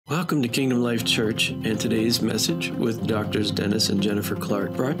Welcome to Kingdom Life Church and today's message with Drs. Dennis and Jennifer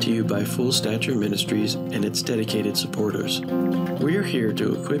Clark, brought to you by Full Stature Ministries and its dedicated supporters. We are here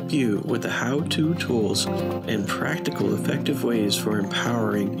to equip you with the how-to tools and practical, effective ways for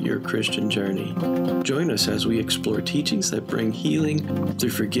empowering your Christian journey. Join us as we explore teachings that bring healing through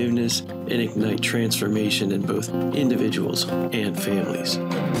forgiveness and ignite transformation in both individuals and families.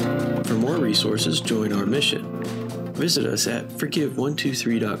 For more resources, join our mission. Visit us at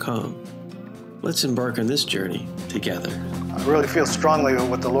forgive123.com. Let's embark on this journey together. I really feel strongly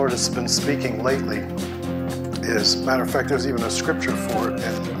what the Lord has been speaking lately. As a matter of fact, there's even a scripture for it,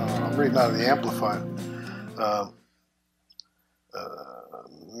 and I'm reading out of the Amplified.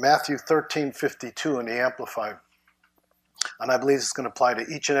 Matthew 13:52 in the Amplified. And I believe it's going to apply to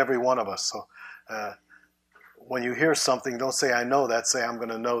each and every one of us. So when you hear something, don't say, I know that. Say, I'm going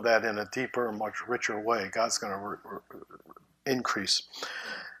to know that in a deeper and much richer way. God's going to increase.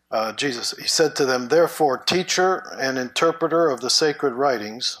 Jesus, he said to them, therefore, teacher and interpreter of the sacred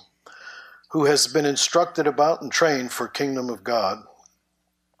writings, who has been instructed about and trained for kingdom of God,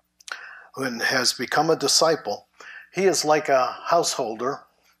 and has become a disciple, he is like a householder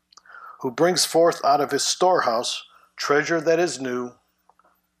who brings forth out of his storehouse treasure that is new,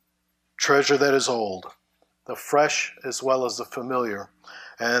 treasure that is old, the fresh as well as the familiar.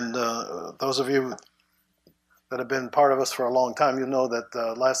 And those of you that have been part of us for a long time, you know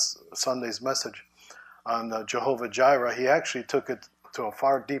that last Sunday's message on Jehovah Jireh, he actually took it to a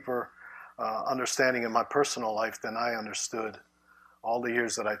far deeper understanding in my personal life than I understood all the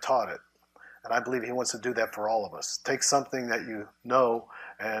years that I taught it. And I believe he wants to do that for all of us. Take something that you know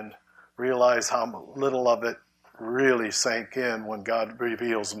and realize how little of it really sank in when God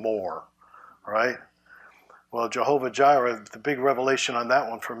reveals more, right? Well, Jehovah Jireh, the big revelation on that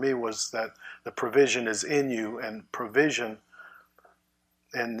one for me was that the provision is in you, and provision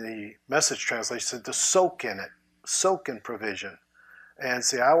in the Message translation said to soak in it, soak in provision. And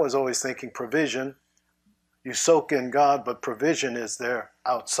see, I was always thinking provision, you soak in God, but provision is there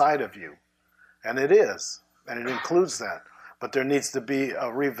outside of you. And it is, and it includes that. But there needs to be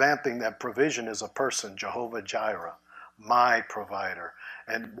a revamping that provision is a person, Jehovah Jireh, my provider.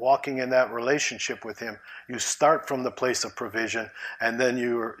 And walking in that relationship with him, you start from the place of provision, and then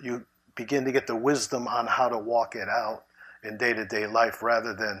you begin to get the wisdom on how to walk it out in day-to-day life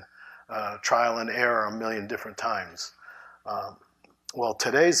rather than trial and error a million different times. Well,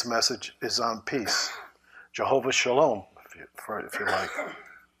 today's message is on peace. Jehovah Shalom, if you like.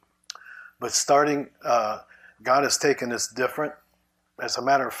 But starting, God has taken this different. As a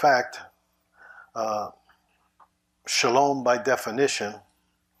matter of fact, Shalom by definition,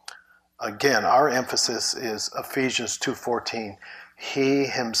 again, our emphasis is Ephesians 2:14. He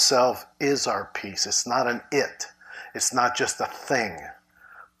himself is our peace. It's not an it. It's not just a thing.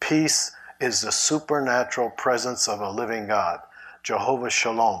 Peace is the supernatural presence of a living God, Jehovah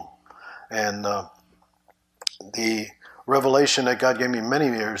Shalom. And the revelation that God gave me many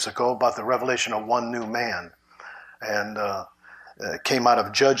years ago about the revelation of one new man, and came out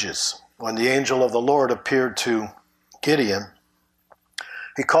of Judges. When the angel of the Lord appeared to Gideon,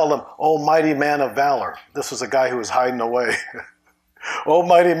 he called him, "O mighty man of valor." This was a guy who was hiding away. "O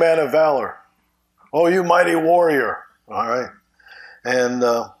mighty man of valor. Oh, you mighty warrior." All right. And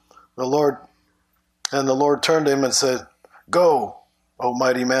the Lord turned to him and said, "Go, O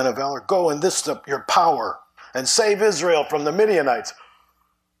mighty man of valor, go and enlist up your power and save Israel from the Midianites."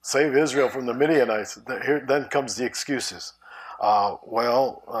 Save Israel from the Midianites. Then comes the excuses.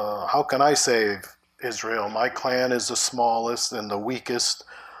 How can I save Israel? My clan is the smallest and the weakest.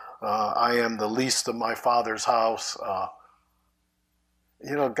 I am the least of my father's house.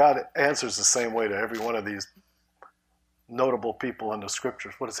 God answers the same way to every one of these notable people in the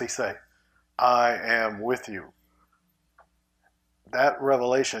scriptures. What does he say? I am with you. That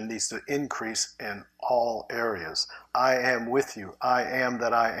revelation needs to increase in all areas. I am with you. I am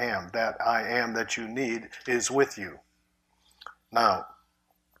that I am. That I am that you need is with you. Now,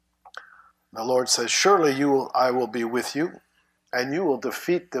 the Lord says, surely I will be with you, and you will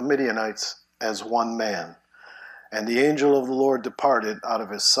defeat the Midianites as one man. And the angel of the Lord departed out of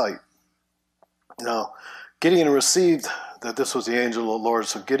his sight. Now, Gideon received that this was the angel of the Lord.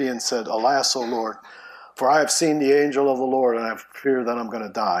 So Gideon said, "Alas, O Lord, for I have seen the angel of the Lord, and I fear that I'm going to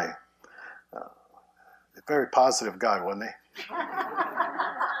die." A very positive guy, wasn't he?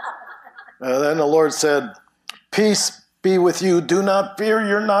 Then the Lord said, "Peace be with you. Do not fear.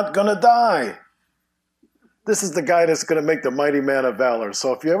 You're not going to die." This is the guy that's going to make the mighty man of valor.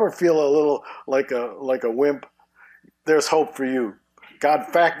 So if you ever feel a little like a wimp, there's hope for you. God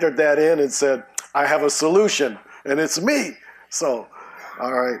factored that in and said, I have a solution, and it's me. So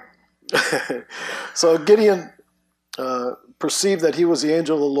All right. So Gideon perceived that he was the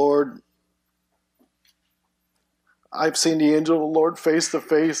angel of the Lord. I've seen the angel of the Lord face to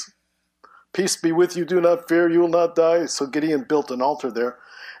face. Peace be with you, do not fear, you will not die. So Gideon built an altar there,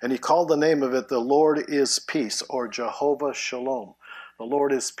 and he called the name of it, the Lord is peace, or Jehovah Shalom. The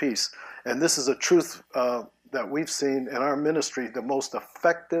Lord is peace. And this is a truth that we've seen in our ministry. The most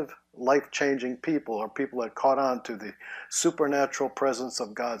effective, life-changing people are people that caught on to the supernatural presence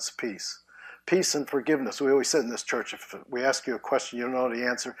of God's peace. Peace and forgiveness. We always said in this church, if we ask you a question, you don't know the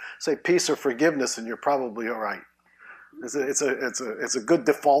answer, say peace or forgiveness, and you're probably all right. It's a good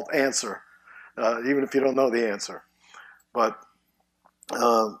default answer, even if you don't know the answer. But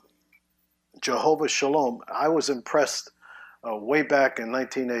Jehovah Shalom, I was impressed way back in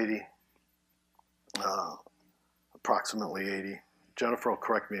 1980, approximately 80. Jennifer will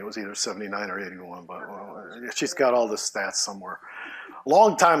correct me, it was either 79 or 81, but she's got all the stats somewhere. A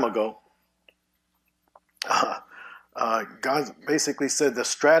long time ago, God basically said the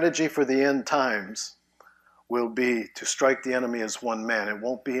strategy for the end times will be to strike the enemy as one man. It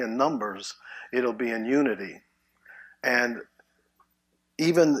won't be in numbers, it'll be in unity. And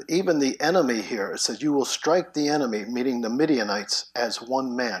even the enemy here, it says you will strike the enemy, meaning the Midianites, as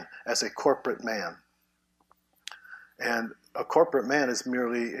one man, as a corporate man. And a corporate man is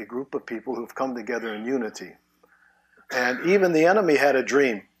merely a group of people who've come together in unity. And even the enemy had a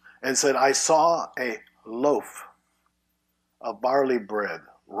dream and said, I saw a loaf of barley bread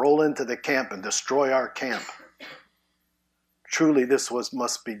roll into the camp and destroy our camp. Truly, this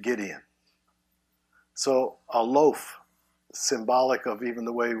must be Gideon. So a loaf, symbolic of even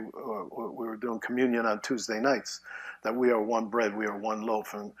the way we were doing communion on Tuesday nights, that we are one bread, we are one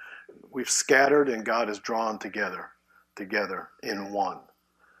loaf, and we've scattered and God is drawn together in one.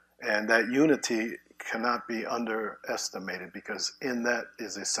 And that unity cannot be underestimated, because in that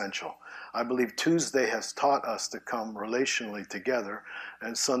is essential. I believe Tuesday has taught us to come relationally together,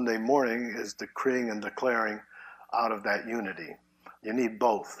 and Sunday morning is decreeing and declaring out of that unity. You need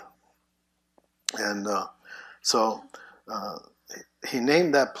both. And so he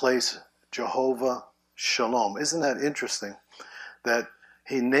named that place Jehovah Shalom. Isn't that interesting that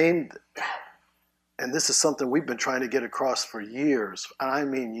he named, and this is something we've been trying to get across for years, and I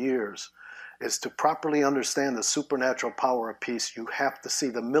mean years, is to properly understand the supernatural power of peace, you have to see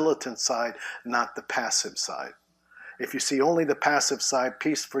the militant side, not the passive side. If you see only the passive side,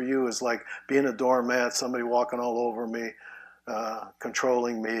 peace for you is like being a doormat, somebody walking all over me,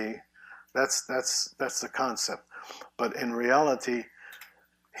 controlling me. That's the concept. But in reality,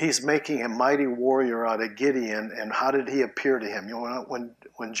 he's making a mighty warrior out of Gideon. And how did he appear to him? You know,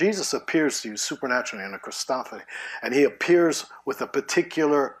 when Jesus appears to you supernaturally in a Christophany, and he appears with a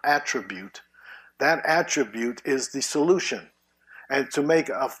particular attribute, that attribute is the solution. And to make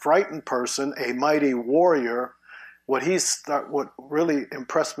a frightened person a mighty warrior, what really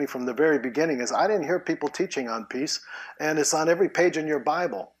impressed me from the very beginning is I didn't hear people teaching on peace, and it's on every page in your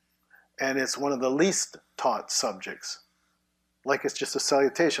Bible. And it's one of the least taught subjects. Like it's just a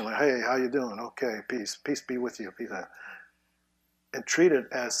salutation, like, hey, how you doing? Okay, peace. Peace be with you. Peace. And treat it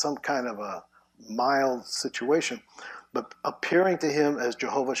as some kind of a mild situation. But appearing to him as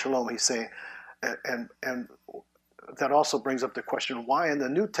Jehovah Shalom, he's saying, and that also brings up the question, why in the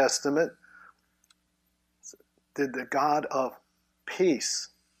New Testament did the God of peace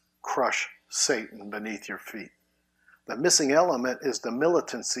crush Satan beneath your feet? The missing element is the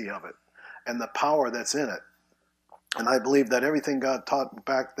militancy of it and the power that's in it. And I believe that everything God taught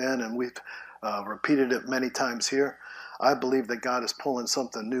back then, and we've repeated it many times here, I believe that God is pulling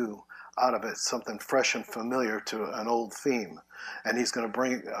something new out of it, something fresh and familiar to an old theme. And he's going to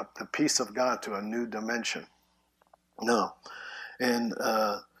bring up the peace of God to a new dimension. No. And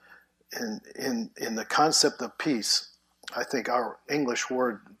in the concept of peace, I think our English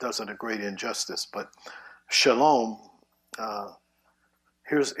word does it a great injustice, but shalom,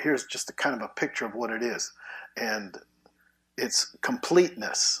 here's just a kind of a picture of what it is. And it's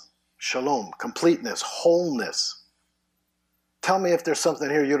completeness. Shalom, completeness, wholeness. Tell me if there's something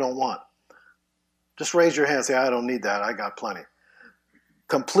here you don't want. Just raise your hand and say, I don't need that, I got plenty.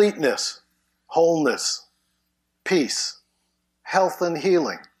 Completeness, wholeness, peace, health and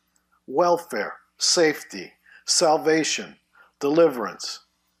healing, welfare, safety, salvation, deliverance.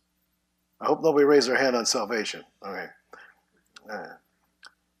 I hope nobody raised their hand on salvation. Okay.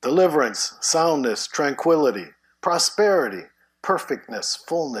 Deliverance, soundness, tranquility, prosperity, perfectness,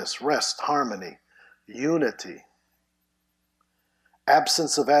 fullness, rest, harmony, unity.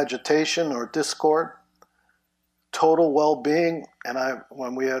 Absence of agitation or discord, total well-being. And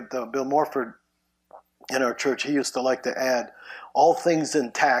when we had Bill Morford in our church, he used to like to add, All things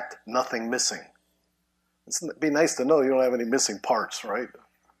intact, nothing missing. It'd be nice to know you don't have any missing parts, right?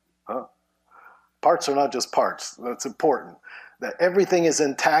 Huh? Parts are not just parts. That's important. That everything is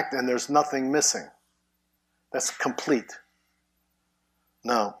intact and there's nothing missing. That's complete.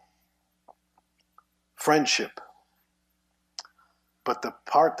 Now, friendship. But the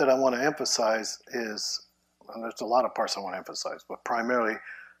part that I want to emphasize is, and there's a lot of parts I want to emphasize, but primarily,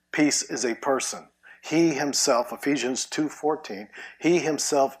 peace is a person. He himself, Ephesians 2:14, he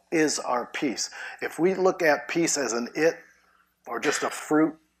himself is our peace. If we look at peace as an it or just a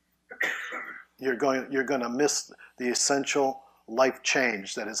fruit, you're going to miss the essential life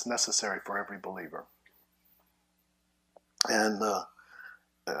change that is necessary for every believer. And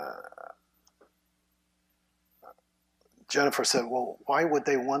Jennifer said, well, why would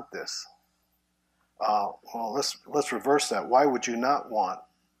they want this? Well, let's reverse that. Why would you not want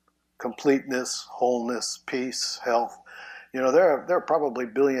completeness, wholeness, peace, health? You know, there are probably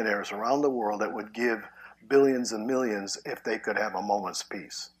billionaires around the world that would give billions and millions if they could have a moment's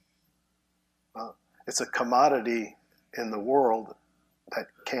peace. It's a commodity in the world that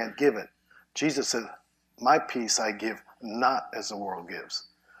can't give it. Jesus said, my peace I give not as the world gives.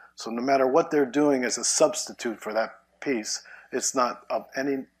 So no matter what they're doing as a substitute for that peace, it's not of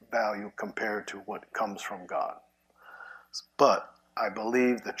any value compared to what comes from God. But I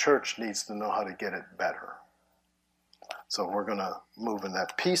believe the church needs to know how to get it better. So we're going to move in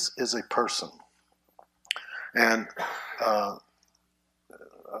that. Peace is a person. And I'll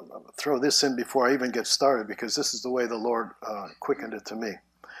throw this in before I even get started, because this is the way the Lord quickened it to me.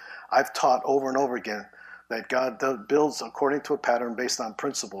 I've taught over and over again that God builds according to a pattern based on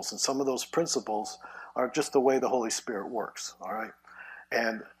principles, and some of those principles are just the way the Holy Spirit works, all right?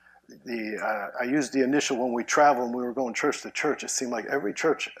 And I used the initial, when we traveled and we were going church to church, it seemed like every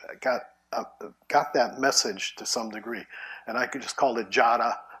church got that message to some degree. And I could just call it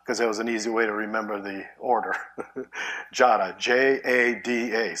JADA, because that was an easy way to remember the order. JADA,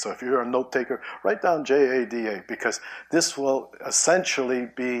 J-A-D-A. So if you're a note taker, write down J-A-D-A, because this will essentially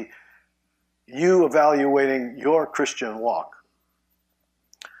be you evaluating your Christian walk.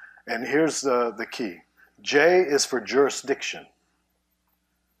 And here's the key. J is for jurisdiction.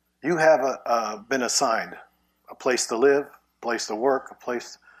 You have been assigned a place to live, a place to work, a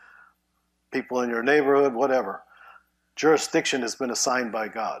place, people in your neighborhood, whatever. Jurisdiction has been assigned by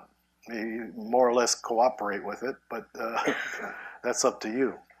God. You more or less cooperate with it, but that's up to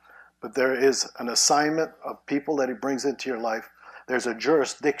you. But there is an assignment of people that he brings into your life. There's a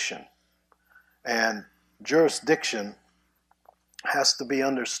jurisdiction. And jurisdiction has to be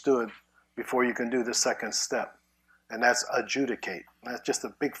understood before you can do the second step. And that's adjudicate. That's just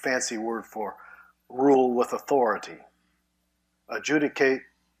a big fancy word for rule with authority. Adjudicate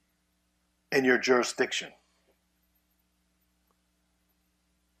in your jurisdiction.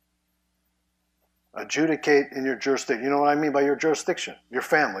 Adjudicate in your jurisdiction. You know what I mean by your jurisdiction? Your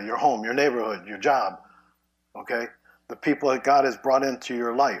family, your home, your neighborhood, your job. Okay? The people that God has brought into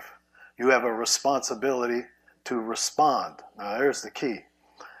your life. You have a responsibility to respond. Now, there's the key.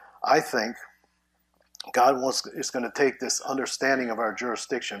 I think God is going to take this understanding of our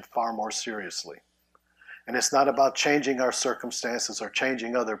jurisdiction far more seriously. And it's not about changing our circumstances or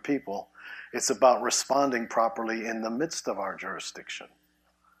changing other people. It's about responding properly in the midst of our jurisdiction.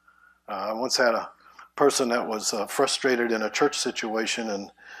 I once had a person that was frustrated in a church situation,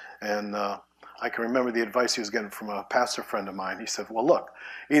 and I can remember the advice he was getting from a pastor friend of mine. He said, well, look,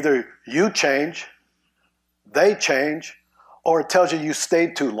 either you change, they change, or it tells you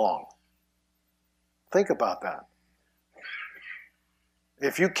stayed too long. Think about that.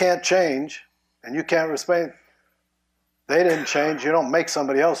 If you can't change and you can't respect, they didn't change, you don't make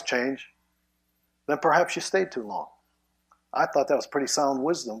somebody else change, then perhaps you stayed too long. I thought that was pretty sound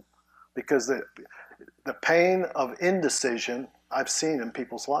wisdom, because the pain of indecision I've seen in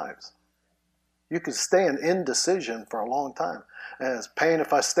people's lives. You can stay in indecision for a long time. And it's pain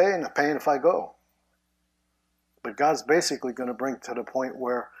if I stay and pain if I go. But God's basically going to bring to the point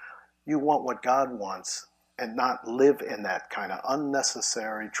where you want what God wants and not live in that kind of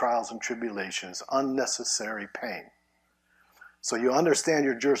unnecessary trials and tribulations, unnecessary pain. So you understand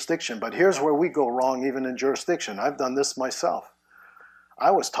your jurisdiction, but here's where we go wrong even in jurisdiction. I've done this myself.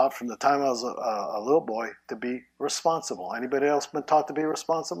 I was taught from the time I was a little boy to be responsible. Anybody else been taught to be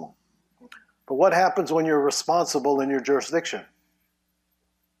responsible? But what happens when you're responsible in your jurisdiction?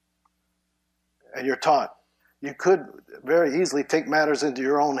 And you're taught. You could very easily take matters into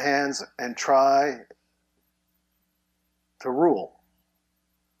your own hands and try to rule.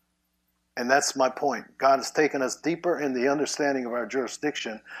 And that's my point. God has taken us deeper in the understanding of our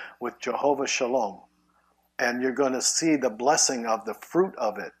jurisdiction with Jehovah Shalom. And you're going to see the blessing of the fruit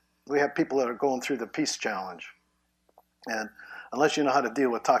of it. We have people that are going through the peace challenge. And unless you know how to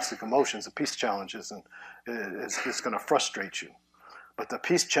deal with toxic emotions, the peace challenge it's going to frustrate you. But the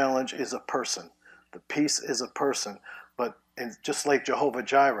peace challenge is a person. The peace is a person. But just like Jehovah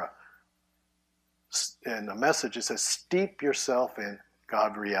Jireh, in the message it says, steep yourself in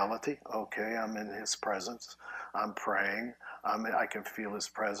God reality. Okay, I'm in his presence. I'm praying. I can feel his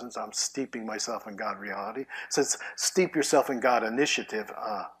presence. I'm steeping myself in God reality. It says, steep yourself in God initiative.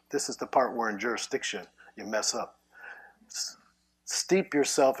 This is the part where in jurisdiction you mess up. Steep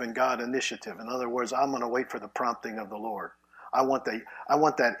yourself in God initiative. In other words, I'm going to wait for the prompting of the Lord. I want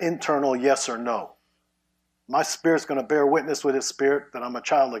that internal yes or no. My spirit's going to bear witness with his spirit that I'm a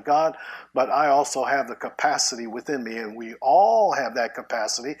child of God, but I also have the capacity within me, and we all have that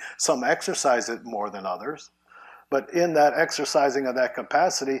capacity. Some exercise it more than others. But in that exercising of that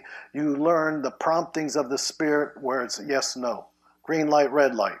capacity, you learn the promptings of the Spirit where it's yes, no. Green light,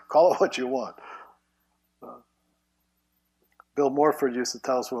 red light. Call it what you want. Bill Morford used to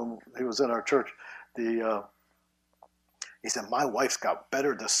tell us when he was in our church, he said, my wife's got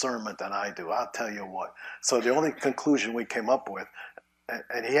better discernment than I do. I'll tell you what. So the only conclusion we came up with,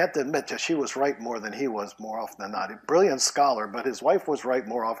 and he had to admit that she was right more than he was more often than not. A brilliant scholar, but his wife was right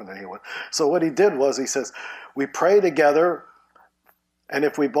more often than he was. So what he did was he says, we pray together, and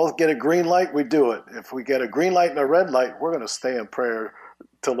if we both get a green light, we do it. If we get a green light and a red light, we're going to stay in prayer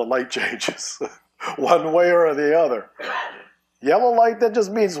till the light changes, one way or the other. Yellow light, that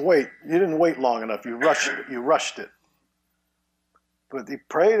just means wait. You didn't wait long enough. You rushed it. But he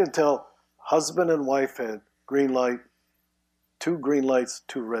prayed until husband and wife had green light, 2 green lights,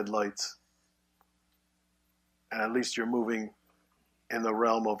 2 red lights. And at least you're moving in the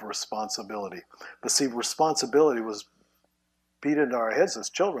realm of responsibility. But see, responsibility was beat into our heads as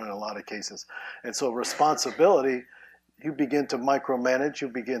children in a lot of cases. And so responsibility, you begin to micromanage, you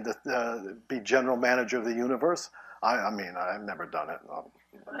begin to be general manager of the universe. I mean, I've never done it.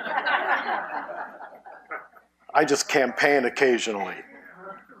 I just campaign occasionally,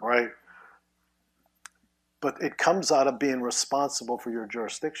 right? But it comes out of being responsible for your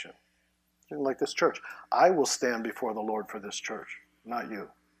jurisdiction. Like this church. I will stand before the Lord for this church, not you.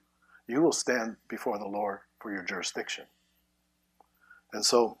 You will stand before the Lord for your jurisdiction. And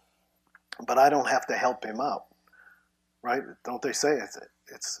so, but I don't have to help him out, right? Don't they say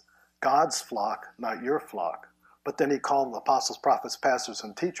it's God's flock, not your flock? But then he called apostles, prophets, pastors,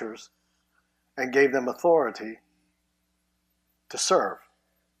 and teachers and gave them authority to serve.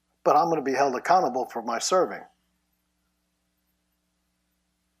 But I'm going to be held accountable for my serving.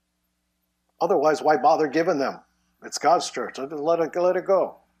 Otherwise, why bother giving them? It's God's church. Let it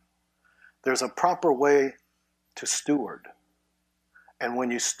go. There's a proper way to steward. And when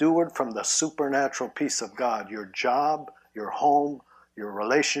you steward from the supernatural peace of God, your job, your home, your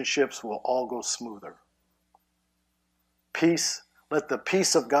relationships will all go smoother. Peace, let the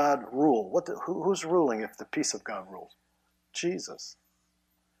peace of God rule. Who's ruling if the peace of God rules? Jesus.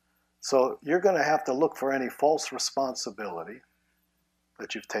 So you're going to have to look for any false responsibility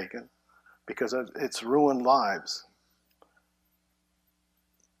that you've taken, because it's ruined lives.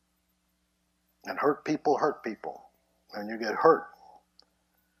 And hurt people. And you get hurt.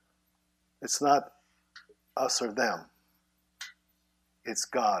 It's not us or them. It's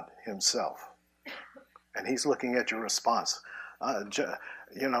God himself. And he's looking at your response.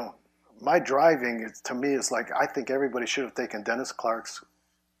 My driving, to me, is like, I think everybody should have taken Dennis Clark's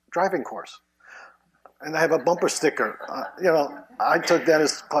driving course. And I have a bumper sticker. I took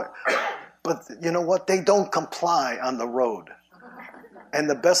Dennis Clark. But you know what? They don't comply on the road. And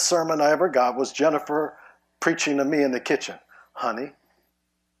the best sermon I ever got was Jennifer preaching to me in the kitchen. Honey,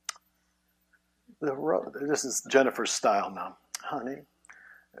 the road, this is Jennifer's style now. Honey,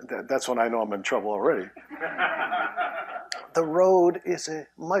 that's when I know I'm in trouble already. The road is a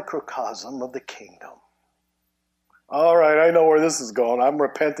microcosm of the kingdom. All right, I know where this is going. I'm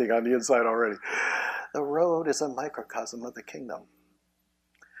repenting on the inside already. The road is a microcosm of the kingdom.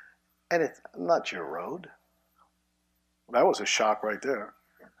 And it's not your road. That was a shock right there.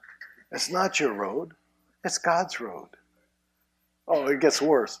 It's not your road. It's God's road. Oh, it gets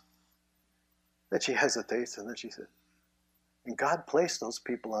worse. Then she hesitates, and then she said, and God placed those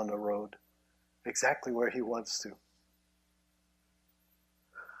people on the road exactly where he wants to.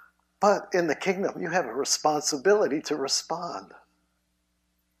 But in the kingdom, you have a responsibility to respond.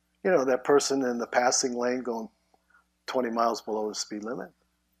 You know, that person in the passing lane going 20 miles below the speed limit.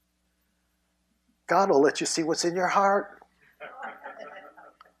 God will let you see what's in your heart.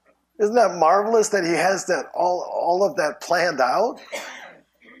 Isn't that marvelous that he has that all of that planned out?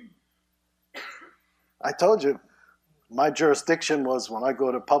 I told you, my jurisdiction was when I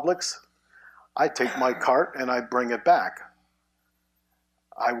go to Publix, I take my cart and I bring it back.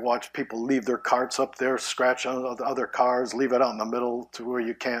 I watch people leave their carts up there, scratch on other cars, leave it out in the middle to where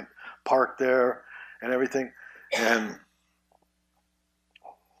you can't park there and everything. And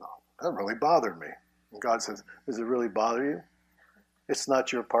that really bothered me. And God says, does it really bother you? It's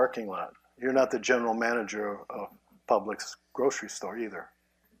not your parking lot. You're not the general manager of Publix grocery store either.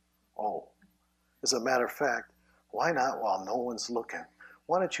 Oh, as a matter of fact, why not while no one's looking?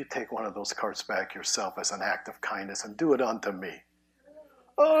 Why don't you take one of those carts back yourself as an act of kindness and do it unto me?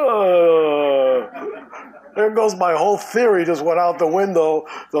 Oh, there goes my whole theory, just went out the window.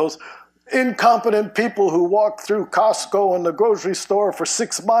 Those incompetent people who walk through Costco and the grocery store for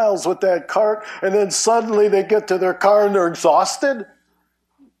 6 miles with that cart, and then suddenly they get to their car and they're exhausted.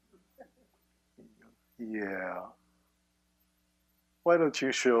 Yeah. Why don't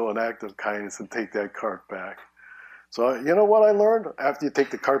you show an act of kindness and take that cart back? So you know what I learned? After you take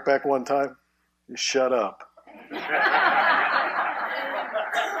the cart back one time, you shut up.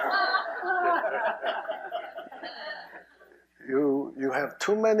 You have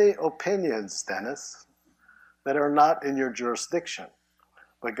too many opinions, Dennis, that are not in your jurisdiction.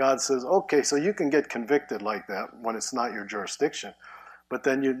 But God says, okay, so you can get convicted like that when it's not your jurisdiction. But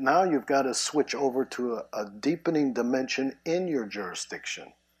then now you've got to switch over to a deepening dimension in your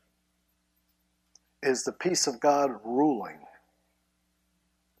jurisdiction. Is the peace of God ruling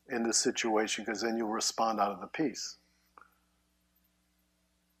in this situation? Because then you'll respond out of the peace.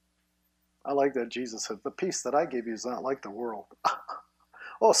 I like that Jesus said, the peace that I give you is not like the world.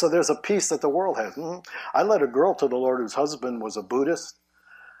 Oh, so there's a peace that the world has. I led a girl to the Lord whose husband was a Buddhist.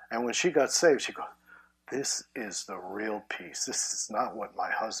 And when she got saved, she goes, this is the real peace. This is not what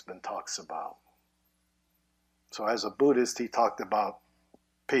my husband talks about. So as a Buddhist, he talked about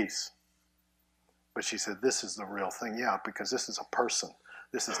peace. But she said, this is the real thing. Yeah, because this is a person.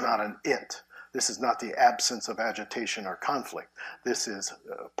 This is not an it. This is not the absence of agitation or conflict. This is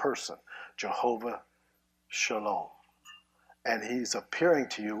a person. Jehovah, Shalom. And he's appearing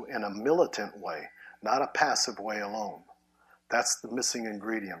to you in a militant way, not a passive way alone. That's the missing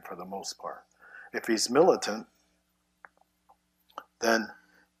ingredient for the most part. If he's militant, then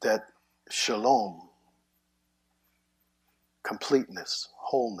that Shalom, completeness,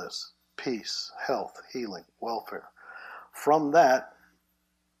 wholeness, peace, health, healing, welfare. From that,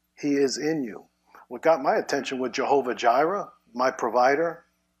 he is in you. What got my attention was Jehovah Jireh, my provider.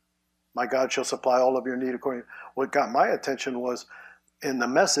 My God shall supply all of your need according. What got my attention was in the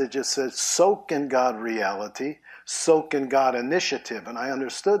message it says soak in God reality, soak in God initiative, and I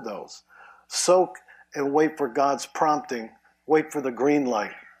understood those. Soak and wait for God's prompting, wait for the green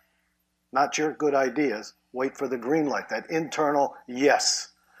light. Not your good ideas, wait for the green light, that internal yes.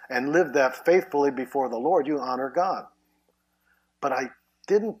 And live that faithfully before the Lord, you honor God. But I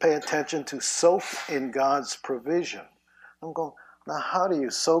didn't pay attention to soak in God's provision. I'm going, now how do you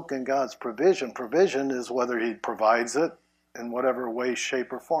soak in God's provision? Provision is whether he provides it in whatever way,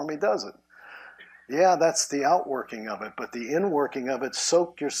 shape, or form he does it. Yeah, that's the outworking of it, but the inworking of it,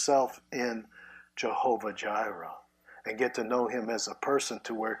 soak yourself in Jehovah Jireh and get to know him as a person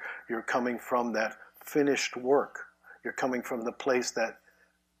to where you're coming from that finished work. You're coming from the place that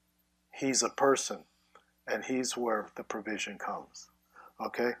he's a person, and he's where the provision comes.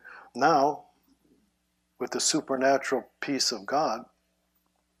 Okay? Now, with the supernatural peace of God,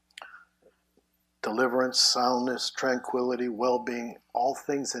 deliverance, soundness, tranquility, well-being, all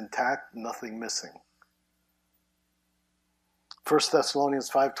things intact, nothing missing. 1 Thessalonians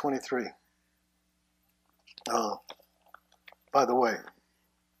 5:23. By the way,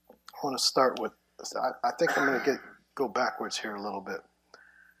 I want to start with, I think I'm going to go backwards here a little bit.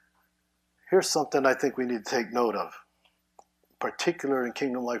 Here's something I think we need to take note of, particularly in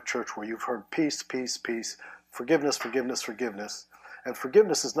Kingdom Life Church, where you've heard peace, peace, peace, forgiveness, forgiveness, forgiveness. And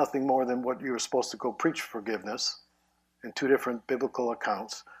forgiveness is nothing more than what you were supposed to go preach forgiveness in two different biblical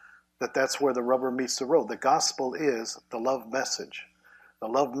accounts, that's where the rubber meets the road. The gospel is the love message. The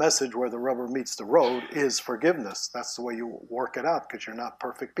love message where the rubber meets the road is forgiveness. That's the way you work it out because you're not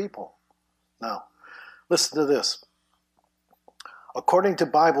perfect people. Now, listen to this. According to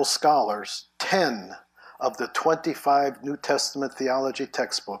Bible scholars, 10 of the 25 New Testament theology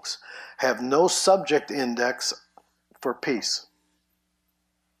textbooks have no subject index for peace.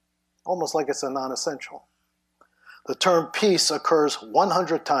 Almost like it's a non-essential. The term peace occurs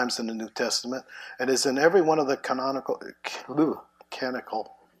 100 times in the New Testament and is in every one of the canonical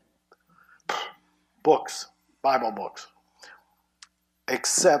books, Bible books,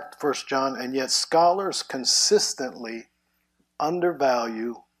 except 1 John, and yet scholars consistently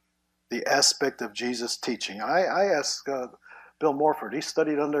undervalue the aspect of Jesus' teaching. I asked Bill Morford, he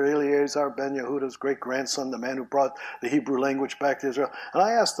studied under Eleazar ben Yehuda's great-grandson, the man who brought the Hebrew language back to Israel. And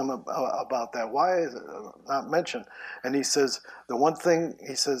I asked him about that. Why is it not mentioned? And he says, the one thing,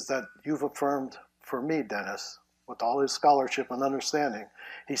 he says, that you've affirmed for me, Dennis, with all his scholarship and understanding,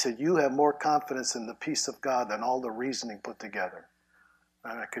 he said, you have more confidence in the peace of God than all the reasoning put together.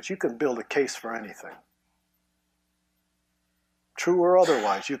 Because you can build a case for anything. True or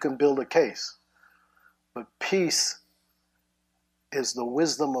otherwise, you can build a case. But peace is the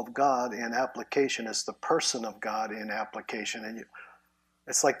wisdom of God in application. It's the person of God in application. And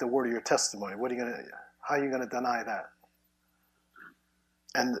it's like the word of your testimony. How are you going to deny that?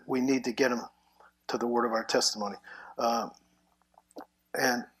 And we need to get them to the word of our testimony.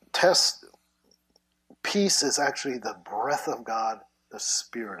 Peace is actually the breath of God, the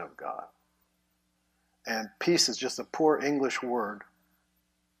Spirit of God. And peace is just a poor English word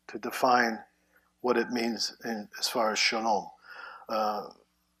to define what it means as far as shalom.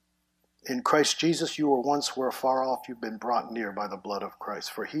 In Christ Jesus, you were once were far off, you've been brought near by the blood of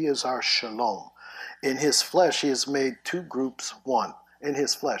Christ. For he is our shalom. In his flesh, he has made two groups one. In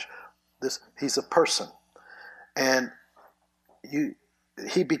his flesh. He's a person. And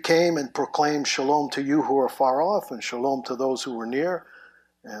he became and proclaimed shalom to you who are far off and shalom to those who were near.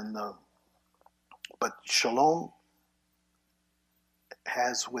 But shalom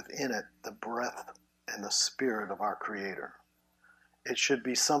has within it the breath and the spirit of our Creator. It should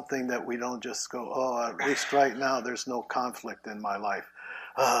be something that we don't just go, oh, at least right now there's no conflict in my life.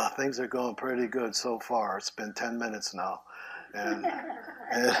 Things are going pretty good so far. It's been 10 minutes now. And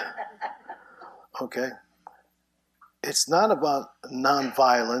okay. It's not about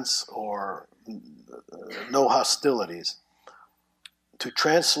nonviolence or no hostilities. To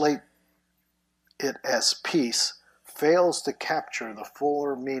translate it as peace fails to capture the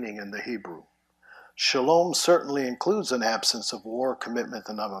fuller meaning in the Hebrew. Shalom certainly includes an absence of war, commitment,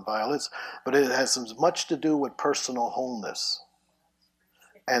 and nonviolence, but it has as much to do with personal wholeness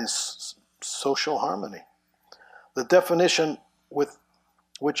and social harmony. The definition with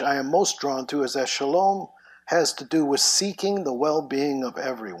which I am most drawn to is that shalom has to do with seeking the well-being of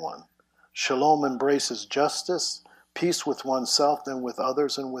everyone. Shalom embraces justice, peace with oneself, and with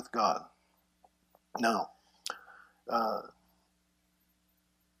others and with God. Now,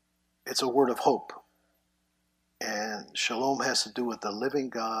 it's a word of hope. And shalom has to do with the living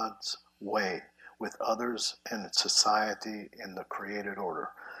God's way with others and society in the created order.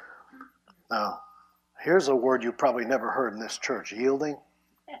 Now, here's a word you probably never heard in this church, yielding.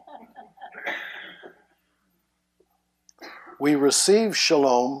 We receive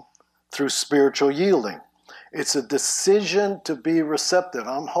shalom through spiritual yielding. It's a decision to be receptive.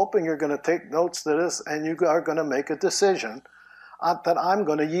 I'm hoping you're going to take notes to this and you are going to make a decision that I'm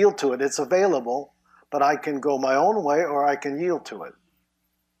going to yield to it. It's available, but I can go my own way or I can yield to it.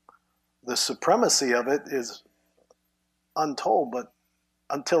 The supremacy of it is untold, but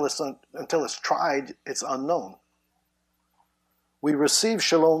until it's tried, it's unknown. We receive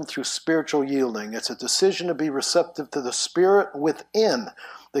shalom through spiritual yielding. It's a decision to be receptive to the Spirit within.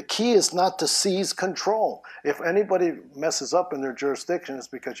 The key is not to seize control. If anybody messes up in their jurisdiction, it's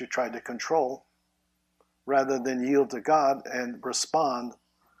because you tried to control rather than yield to God and respond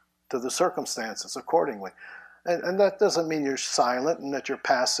to the circumstances accordingly. And that doesn't mean you're silent and that you're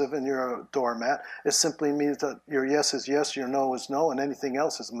passive and you're a doormat. It simply means that your yes is yes, your no is no, and anything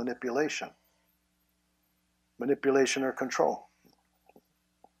else is manipulation. Manipulation or control.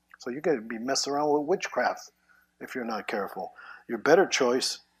 So you're going to be messing around with witchcraft if you're not careful. Your better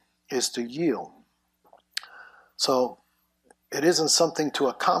choice is to yield. So it isn't something to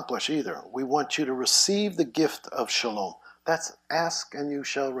accomplish either. We want you to receive the gift of shalom. That's ask and you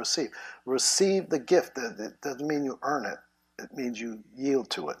shall receive. Receive the gift. It doesn't mean you earn it. It means you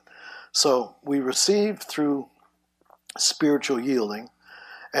yield to it. So we receive through spiritual yielding,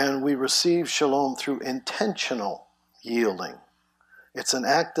 and we receive shalom through intentional yielding. It's an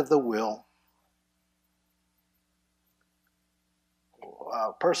act of the will.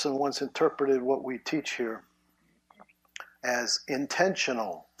 A person once interpreted what we teach here as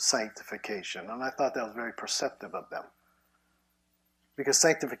intentional sanctification, and I thought that was very perceptive of them. Because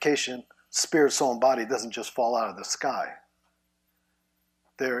sanctification, spirit, soul, and body doesn't just fall out of the sky.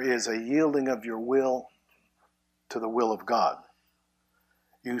 There is a yielding of your will to the will of God.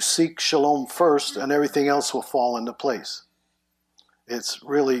 You seek shalom first, and everything else will fall into place. It's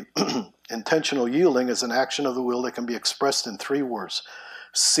really intentional yielding is an action of the will that can be expressed in 3 words.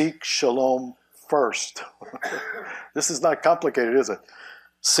 Seek shalom first. This is not complicated, is it?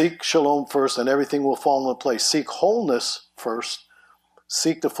 Seek shalom first, and everything will fall into place. Seek wholeness first.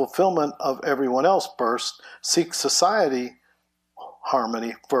 Seek the fulfillment of everyone else first. Seek society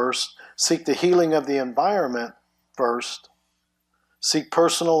harmony first. Seek the healing of the environment first. Seek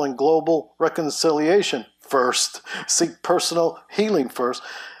personal and global reconciliation first. Seek personal healing first.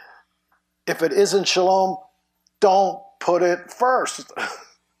 If it isn't shalom, don't put it first.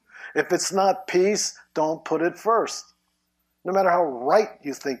 If it's not peace, don't put it first. No matter how right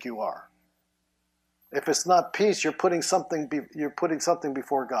you think you are. If it's not peace, you're putting something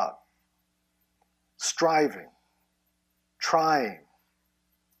before God. Striving, trying.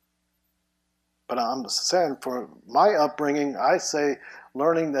 But I'm saying, for my upbringing, I say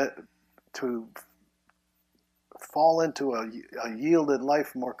learning that to fall into a yielded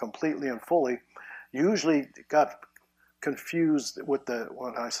life more completely and fully usually got confused with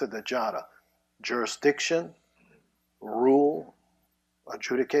what I said, the jhada. Jurisdiction, rule,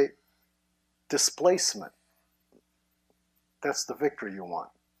 adjudicate, displacement. That's the victory you want.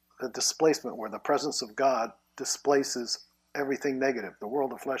 The displacement where the presence of God displaces everything negative, the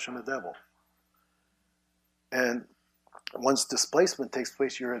world, the flesh, and the devil. And once displacement takes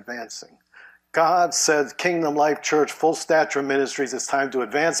place, you're advancing. God said, Kingdom Life Church, Full Stature Ministries, it's time to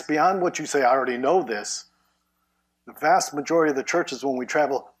advance beyond what you say, I already know this. The vast majority of the churches when we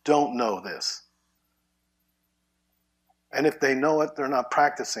travel don't know this. And if they know it, they're not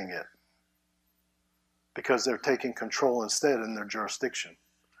practicing it. Because they're taking control instead in their jurisdiction,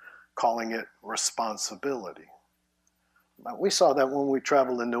 calling it responsibility. Now, we saw that when we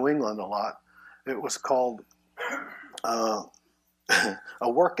traveled in New England a lot. It was called a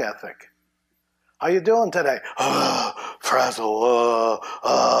work ethic. How you doing today? Frazzled,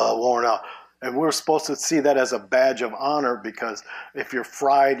 worn out. And we're supposed to see that as a badge of honor, because if you're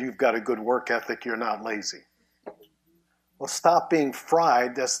fried, you've got a good work ethic, you're not lazy. Well, stop being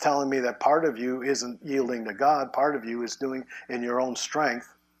fried. That's telling me that part of you isn't yielding to God. Part of you is doing in your own strength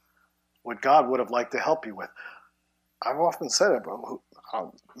what God would have liked to help you with. I've often said it, but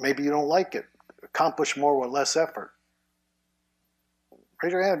maybe you don't like it. Accomplish more with less effort.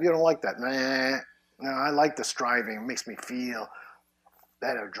 Raise your hand if you don't like that. Nah, no, I like the striving. It makes me feel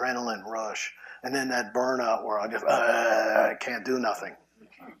that adrenaline rush. And then that burnout where I can't do nothing.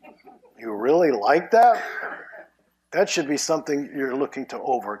 You really like that? That should be something you're looking to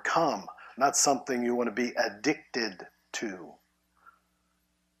overcome, not something you want to be addicted to.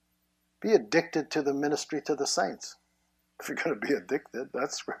 Be addicted to the ministry to the saints. If you're going to be addicted,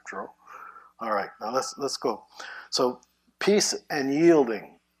 that's scriptural. All right, now let's go. So, peace and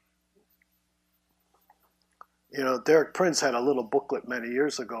yielding. You know, Derek Prince had a little booklet many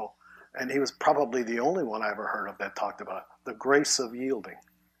years ago, and he was probably the only one I ever heard of that talked about the grace of yielding.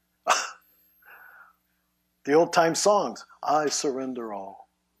 The old-time songs, I surrender all.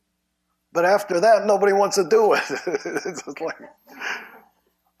 But after that, nobody wants to do it. It's just like,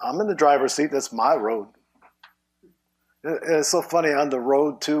 I'm in the driver's seat, that's my road. It's so funny, on the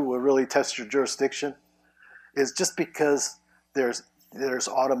road too, will really test your jurisdiction, is just because there's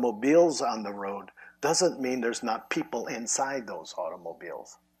automobiles on the road doesn't mean there's not people inside those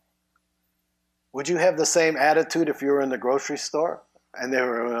automobiles. Would you have the same attitude if you were in the grocery store and they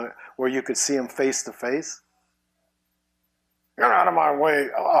were where you could see them face to face? You're out of my way.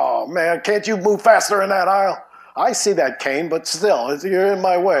 Oh man, can't you move faster in that aisle? I see that cane, but still, you're in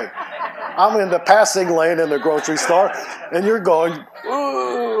my way. I'm in the passing lane in the grocery store, and you're going,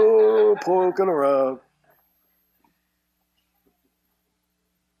 ooh, poking around.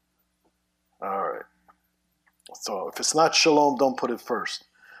 All right. So if it's not shalom, don't put it first.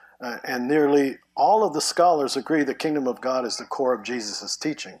 And nearly all of the scholars agree the kingdom of God is the core of Jesus'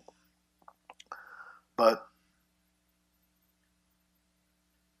 teaching. But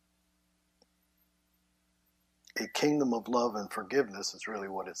a kingdom of love and forgiveness is really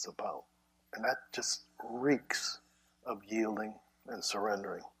what it's about. And that just reeks of yielding and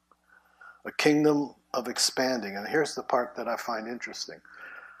surrendering. A kingdom of expanding. And here's the part that I find interesting.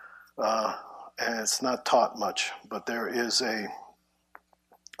 And it's not taught much, but there is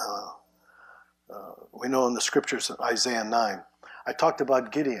we know in the scriptures, Isaiah 9, I talked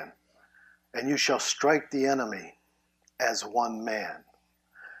about Gideon. And you shall strike the enemy as one man.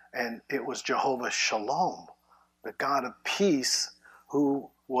 And it was Jehovah Shalom, the God of peace, who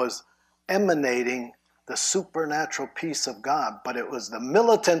was emanating the supernatural peace of God. But it was the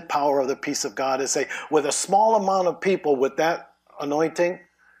militant power of the peace of God to say, with a small amount of people with that anointing,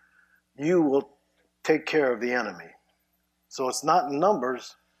 you will take care of the enemy. So it's not in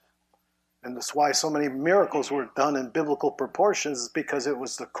numbers. And that's why so many miracles were done in biblical proportions, is because it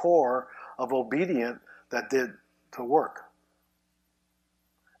was the core of obedience that did the work.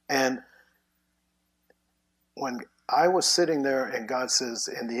 And when I was sitting there and God says,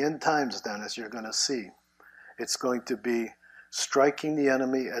 in the end times, Dennis, you're going to see, it's going to be striking the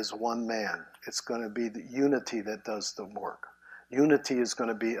enemy as one man. It's going to be the unity that does the work. Unity is going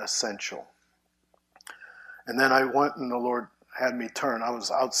to be essential. And then I went and the Lord had me turn. I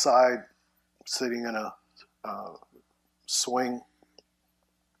was outside sitting in a swing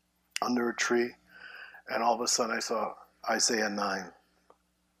under a tree, and all of a sudden I saw Isaiah 9.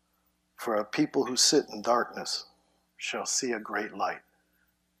 For a people who sit in darkness shall see a great light,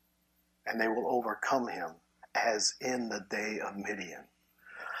 and they will overcome him as in the day of Midian.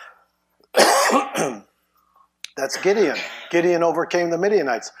 That's Gideon. Gideon overcame the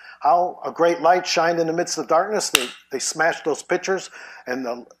Midianites. How a great light shined in the midst of darkness. They smashed those pitchers, and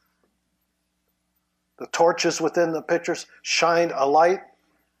the torches within the pitchers shined a light,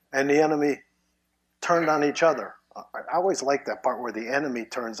 and the enemy turned on each other. I always like that part where the enemy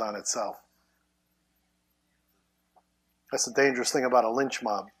turns on itself. That's the dangerous thing about a lynch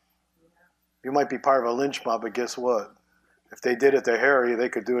mob. You might be part of a lynch mob, but guess what? If they did it to Harry, they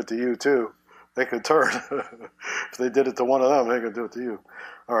could do it to you too. They could turn. If they did it to one of them, they could do it to you.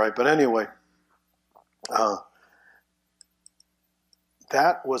 All right, but anyway,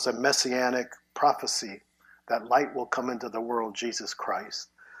 that was a messianic prophecy that light will come into the world, Jesus Christ.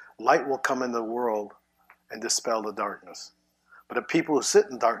 Light will come into the world and dispel the darkness. But the people who sit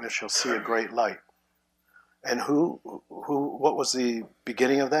in darkness shall see a great light. And what was the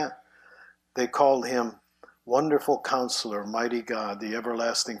beginning of that? They called him Wonderful Counselor, Mighty God, the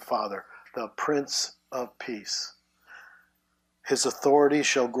Everlasting Father, the Prince of Peace. His authority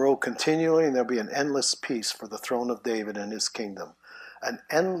shall grow continually, and there'll be an endless peace for the throne of David and his kingdom. An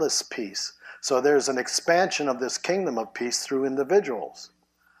endless peace. So there's an expansion of this kingdom of peace through individuals.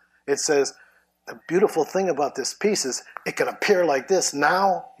 It says, the beautiful thing about this peace is it can appear like this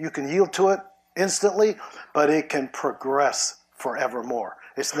now, you can yield to it instantly, but it can progress forevermore.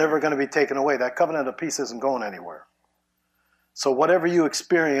 It's never going to be taken away. That covenant of peace isn't going anywhere. So whatever you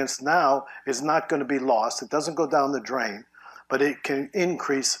experience now is not going to be lost. It doesn't go down the drain, but it can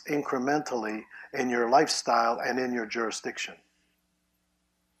increase incrementally in your lifestyle and in your jurisdiction.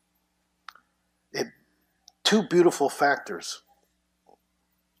 Two beautiful factors.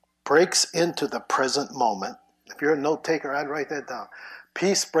 Breaks into the present moment. If you're a note taker, I'd write that down.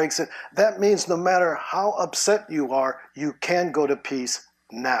 Peace breaks it. That means no matter how upset you are, you can go to peace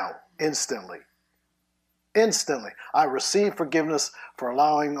now, instantly. Instantly. I receive forgiveness for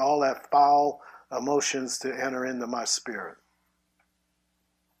allowing all that foul emotions to enter into my spirit.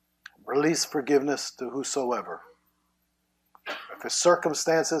 Release forgiveness to whosoever. If it's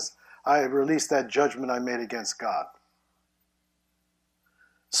circumstances, I release that judgment I made against God.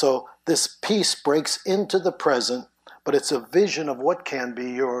 So this peace breaks into the present, but it's a vision of what can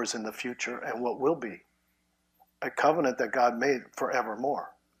be yours in the future and what will be. A covenant that God made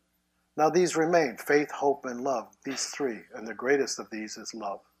forevermore. Now these remain, faith, hope, and love. These three, and the greatest of these is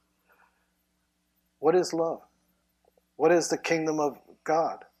love. What is love? What is the kingdom of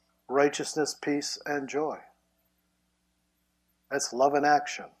God? Righteousness, peace, and joy. That's love in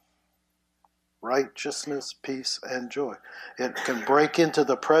action. Righteousness, peace, and joy. It can break into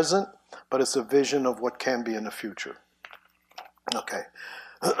the present, but it's a vision of what can be in the future. Okay.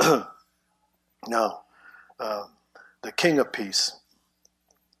 Now, the King of Peace.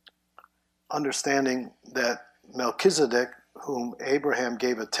 Understanding that Melchizedek, whom Abraham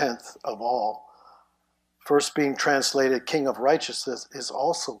gave a tenth of all, first being translated King of Righteousness, is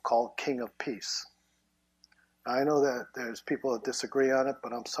also called King of Peace. Now, I know that there's people that disagree on it,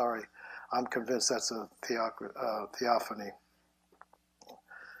 but I'm sorry. I'm convinced that's a theophany.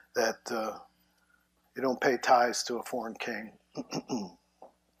 That you don't pay tithes to a foreign king.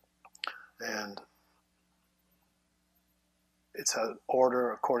 And it's an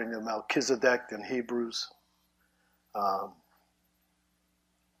order according to Melchizedek in Hebrews.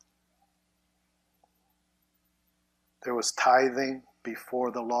 There was tithing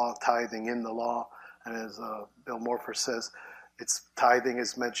before the law, tithing in the law. And as Bill Morford says, tithing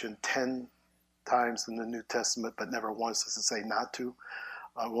is mentioned 10 times in the New Testament, but never once does it say not to.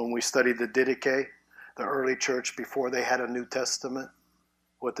 When we studied the Didache, the early church, before they had a New Testament,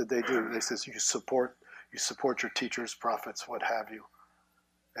 what did they do? They says you support your teachers, prophets, what have you,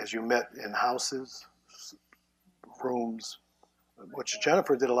 as you met in houses, rooms, which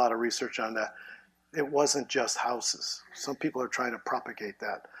Jennifer did a lot of research on that. It wasn't just houses. Some people are trying to propagate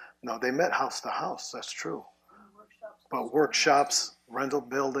that. No, they met house to house, that's true. But workshops, rental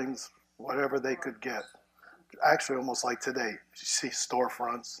buildings, whatever they could get. Actually, almost like today. You see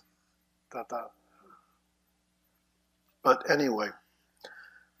storefronts. But anyway,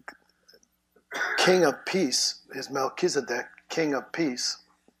 king of peace is Melchizedek, king of peace.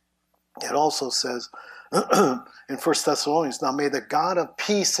 It also says in 1 Thessalonians, now may the God of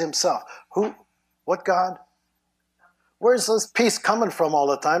peace himself. Who? What God? Where's this peace coming from all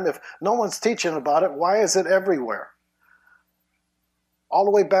the time? If no one's teaching about it, why is it everywhere? All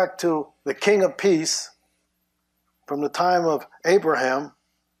the way back to the king of peace from the time of Abraham,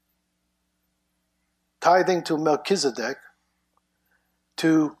 tithing to Melchizedek,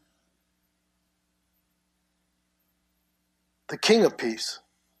 to the king of peace.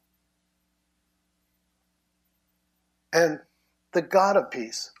 And the God of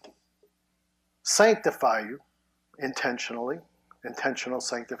peace sanctify you intentionally, intentional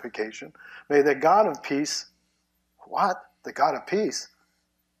sanctification. May the God of peace, what? The God of peace?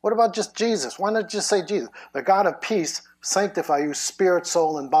 What about just Jesus? Why not just say Jesus? The God of peace sanctify you spirit,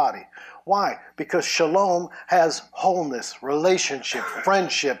 soul, and body. Why? Because shalom has wholeness, relationship,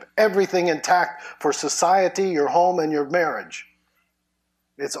 friendship, everything intact for society, your home, and your marriage.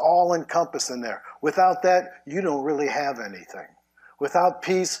 It's all encompassed in there. Without that, you don't really have anything. Without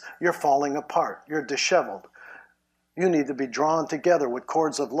peace, you're falling apart. You're disheveled. You need to be drawn together with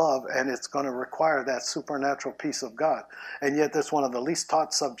cords of love, and it's going to require that supernatural peace of God. And yet that's one of the least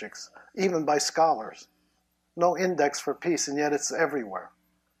taught subjects, even by scholars. No index for peace, and yet it's everywhere.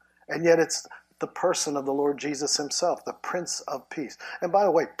 And yet it's the person of the Lord Jesus himself, the Prince of Peace. And by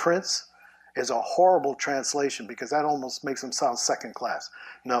the way, Prince is a horrible translation because that almost makes him sound second class.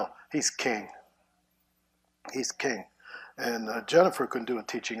 No, he's king. He's king. And Jennifer can do a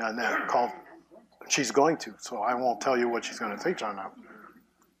teaching on that called, she's going to, so I won't tell you what she's going to teach on now.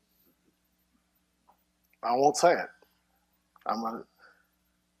 I won't say it.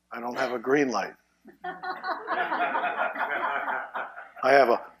 I don't have a green light. I have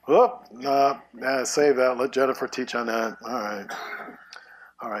a, save that, let Jennifer teach on that.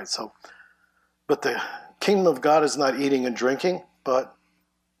 All right, so, but the kingdom of God is not eating and drinking, but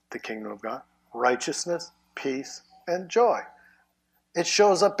the kingdom of God, righteousness, peace, and joy. It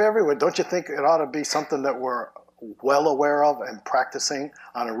shows up everywhere. Don't you think it ought to be something that we're well aware of and practicing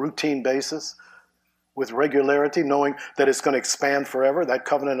on a routine basis with regularity, knowing that it's going to expand forever? That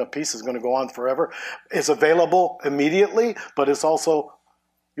covenant of peace is going to go on forever. It's available immediately, but it's also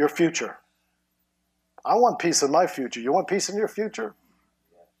your future. I want peace in my future. You want peace in your future?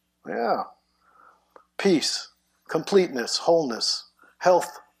 Yeah. Peace, completeness, wholeness,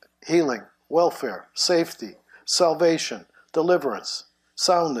 health, healing, welfare, safety, salvation, deliverance,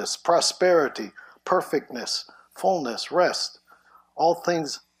 soundness, prosperity, perfectness, fullness, rest, all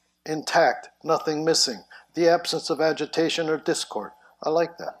things intact, nothing missing, the absence of agitation or discord. I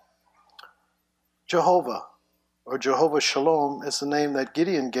like that. Jehovah, or Jehovah Shalom, is the name that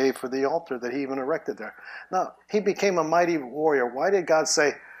Gideon gave for the altar that he even erected there. Now, he became a mighty warrior. Why did God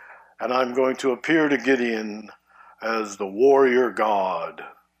say, and I'm going to appear to Gideon as the warrior God,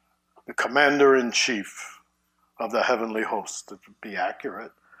 the commander-in-chief of the heavenly host? To be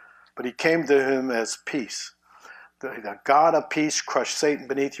accurate. But he came to him as peace. The God of peace crushed Satan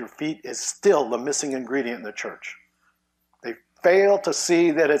beneath your feet is still the missing ingredient in the church. They fail to see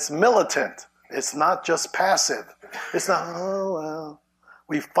that it's militant. It's not just passive. It's not, oh, well.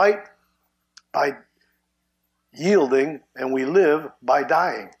 We fight by yielding and we live by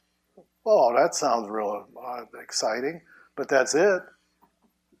dying. Oh, that sounds real exciting, but that's it.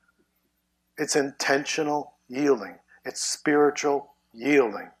 It's intentional yielding. It's spiritual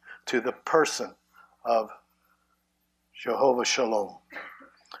yielding to the person of Jehovah Shalom.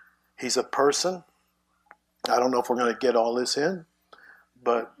 He's a person. I don't know if we're going to get all this in,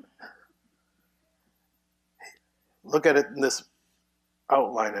 but look at it in this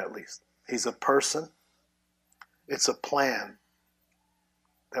outline at least. He's a person. It's a plan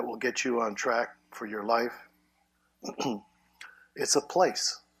that will get you on track for your life. It's a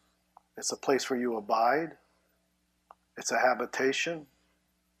place. It's a place where you abide. It's a habitation.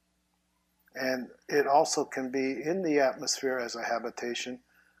 And it also can be in the atmosphere as a habitation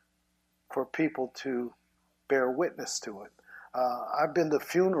for people to bear witness to it. I've been to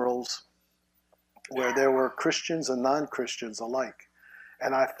funerals where there were Christians and non-Christians alike.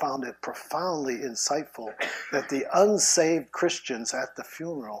 And I found it profoundly insightful that the unsaved Christians at the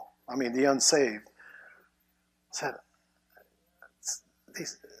funeral, the unsaved, said,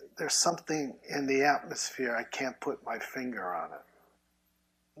 there's something in the atmosphere, I can't put my finger on it.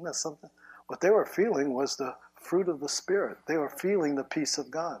 Isn't that something? What they were feeling was the fruit of the Spirit. They were feeling the peace of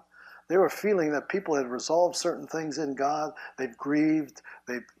God. They were feeling that people had resolved certain things in God. They've grieved,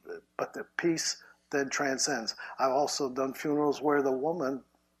 but the peace then transcends. I've also done funerals where the woman,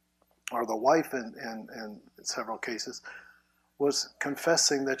 or the wife in several cases, was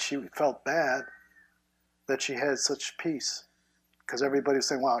confessing that she felt bad that she had such peace. Because everybody's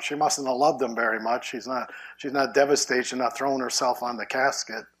saying, wow, she mustn't have loved him very much. She's not devastated. She's not throwing herself on the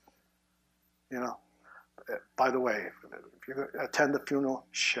casket. You know. By the way, if you attend the funeral,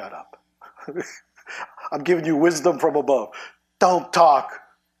 shut up. I'm giving you wisdom from above. Don't talk.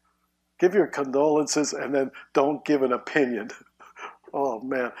 Give your condolences and then don't give an opinion. Oh,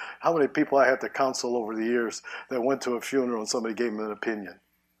 man. How many people I had to counsel over the years that went to a funeral and somebody gave them an opinion?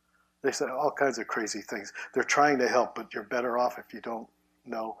 They said all kinds of crazy things. They're trying to help, but you're better off if you don't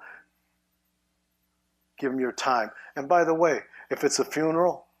know. Give them your time. And by the way, if it's a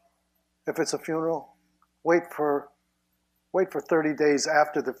funeral, wait for 30 days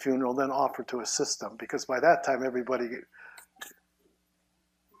after the funeral, then offer to assist them, because by that time everybody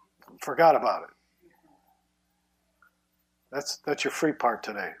forgot about it. That's your free part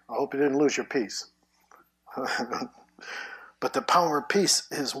today. I hope you didn't lose your peace. But the power of peace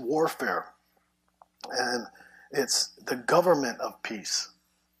is warfare, and it's the government of peace.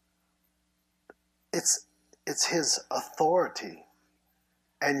 It's his authority,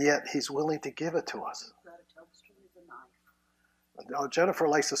 and yet he's willing to give it to us. Now, Jennifer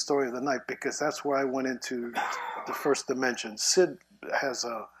likes the story of the knife because that's where I went into the first dimension. Sid has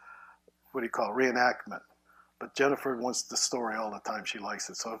a, reenactment. But Jennifer wants the story all the time. She likes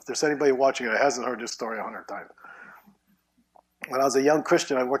it. So if there's anybody watching it that hasn't heard this story 100 times. When I was a young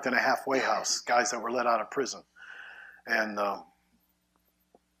Christian, I worked in a halfway house, guys that were let out of prison. And I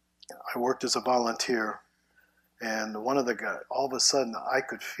worked as a volunteer. And one of the guys, all of a sudden, I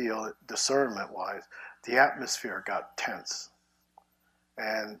could feel, discernment-wise, the atmosphere got tense.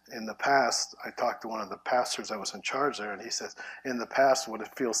 And in the past, I talked to one of the pastors that was in charge there, and he says, in the past, when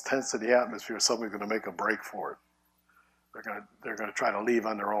it feels tense in the atmosphere, somebody's going to make a break for it. They're going to try to leave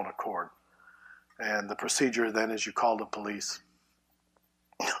on their own accord. And the procedure then is you call the police.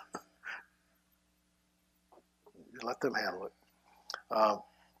 You let them handle it.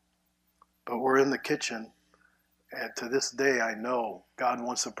 But we're in the kitchen, and to this day, I know God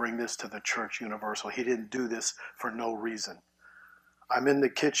wants to bring this to the church universal. He didn't do this for no reason. I'm in the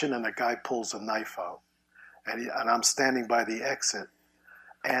kitchen, and a guy pulls a knife out, and I'm standing by the exit,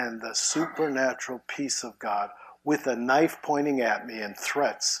 and the supernatural peace of God, with a knife pointing at me and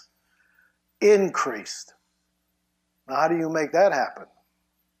threats, increased. Now, how do you make that happen?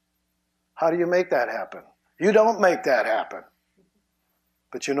 How do you make that happen? You don't make that happen.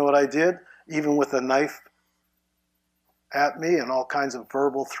 But you know what I did? Even with a knife at me and all kinds of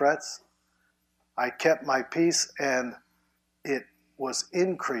verbal threats, I kept my peace, and it was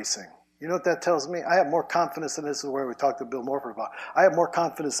increasing. You know what that tells me? I have more confidence in this, is where we talked to Bill Morford about. I have more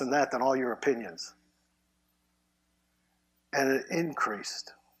confidence in that than all your opinions. And it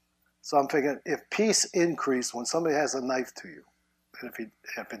increased. So I'm thinking, if peace increased when somebody has a knife to you, and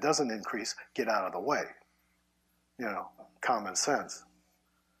if it doesn't increase, get out of the way. You know, common sense.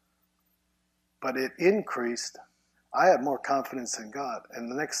 But it increased. I had more confidence in God. And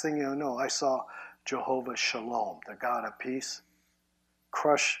the next thing you know, I saw Jehovah Shalom, the God of peace,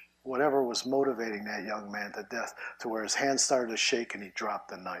 crush whatever was motivating that young man to death, to where his hand started to shake and he dropped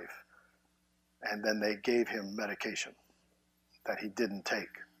the knife. And then they gave him medication that he didn't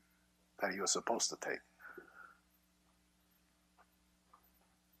take, that he was supposed to take.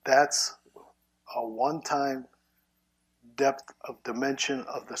 That's a one-time depth of dimension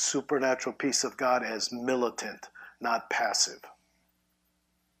of the supernatural peace of God as militant, not passive.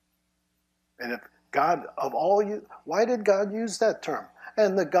 And if God of all you, why did God use that term?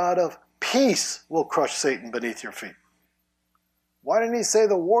 And the God of peace will crush Satan beneath your feet. Why didn't he say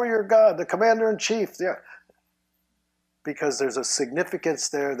the warrior God, the commander-in-chief? Yeah. Because there's a significance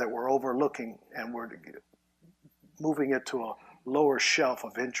there that we're overlooking, and we're moving it to a lower shelf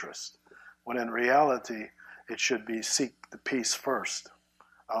of interest, when in reality it should be seek the peace first.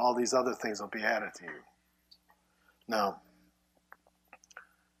 All these other things will be added to you. Now,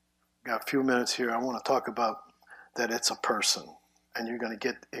 got a few minutes here. I want to talk about that it's a person, and you're going to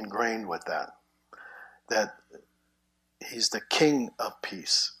get ingrained with that. That he's the king of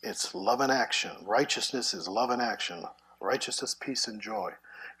peace. It's love and action. Righteousness is love and action. Righteousness, peace, and joy.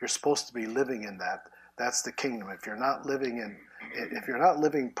 You're supposed to be living in that. That's the kingdom. If you're not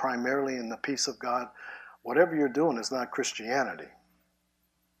living primarily in the peace of God, whatever you're doing is not Christianity.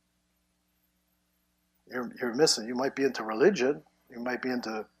 You're missing. You might be into religion. You might be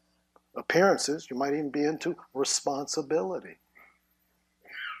into appearances. You might even be into responsibility.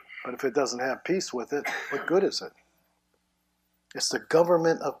 But if it doesn't have peace with it, what good is it? It's the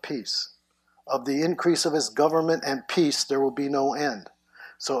government of peace. Of the increase of his government and peace, there will be no end.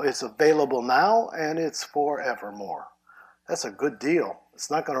 So it's available now, and it's forevermore. That's a good deal.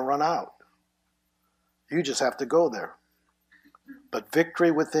 It's not going to run out. You just have to go there. But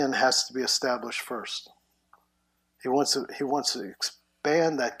victory within has to be established first. He wants to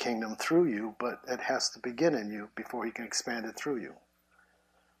expand that kingdom through you, but it has to begin in you before he can expand it through you.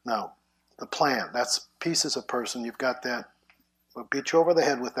 Now, the plan, that's peace as a person. You've got that. We'll beat you over the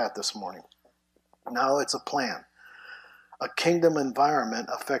head with that this morning. Now it's a plan. A kingdom environment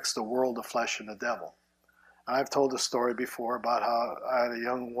affects the world, the flesh, and the devil. And I've told a story before about how I had a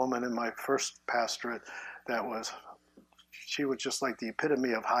young woman in my first pastorate she was just like the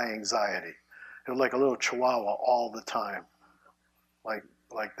epitome of high anxiety. It was like a little chihuahua all the time, like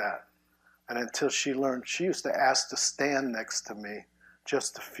that. And until she learned, she used to ask to stand next to me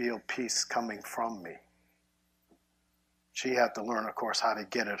just to feel peace coming from me. She had to learn, of course, how to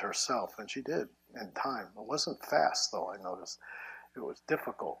get it herself, and she did in time. It wasn't fast, though, I noticed. It was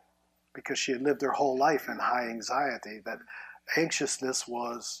difficult because she had lived her whole life in high anxiety, that anxiousness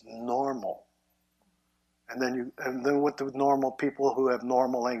was normal. And then what do normal people who have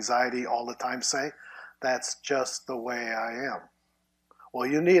normal anxiety all the time say? That's just the way I am. Well,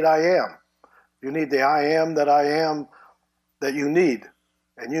 you need I am. You need the I am that you need.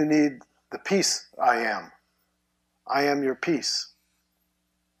 And you need the peace I am. I am your peace.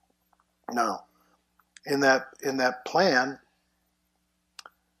 Now, in that plan,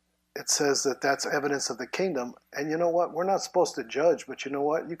 it says that that's evidence of the kingdom. And you know what? We're not supposed to judge, but you know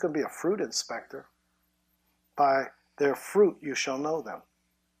what? You can be a fruit inspector. By their fruit you shall know them.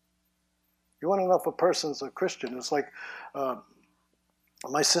 You want to know if a person's a Christian? It's like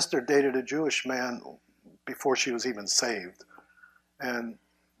my sister dated a Jewish man before she was even saved. And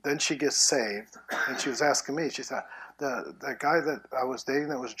then she gets saved, and she was asking me, she said, the guy that I was dating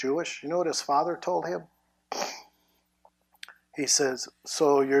that was Jewish, you know what his father told him? He says,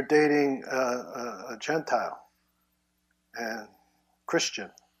 so you're dating a Gentile and Christian?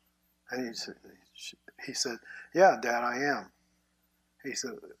 And he said, yeah, Dad, I am. He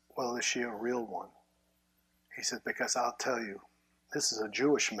said, well, is she a real one? He said, because I'll tell you, this is a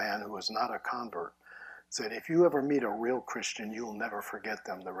Jewish man who is not a convert. Said, if you ever meet a real Christian, you'll never forget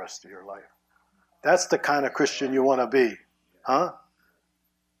them the rest of your life. That's the kind of Christian you want to be. Huh?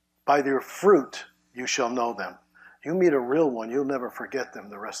 By their fruit, you shall know them. You meet a real one, you'll never forget them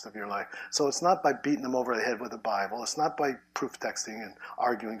the rest of your life. So it's not by beating them over the head with the Bible. It's not by proof texting and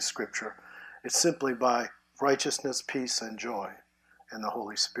arguing Scripture. It's simply by righteousness, peace, and joy in the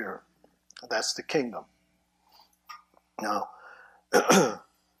Holy Spirit. That's the kingdom. Now,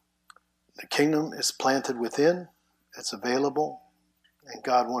 the kingdom is planted within. It's available. And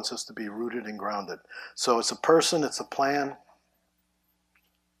God wants us to be rooted and grounded. So it's a person, it's a plan,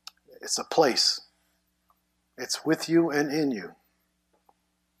 it's a place. It's with you and in you.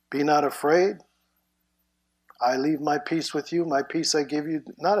 Be not afraid. I leave my peace with you. My peace I give you,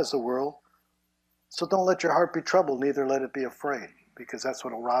 not as the world. So don't let your heart be troubled, neither let it be afraid, because that's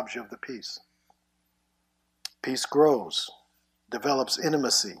what robs you of the peace. Peace grows, develops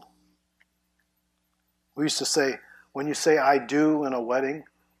intimacy. We used to say, when you say I do in a wedding,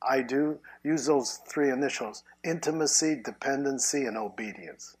 I do, use those three initials: intimacy, dependency, and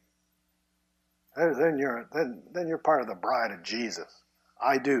obedience. Then you're part of the bride of Jesus.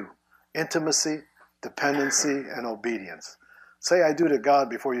 I do. Intimacy, dependency, and obedience. Say I do to God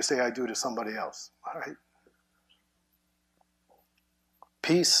before you say I do to somebody else. All right?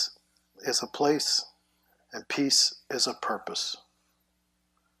 Peace is a place, and peace is a purpose.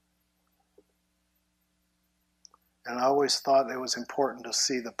 And I always thought it was important to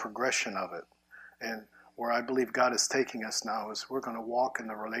see the progression of it. And where I believe God is taking us now is we're going to walk in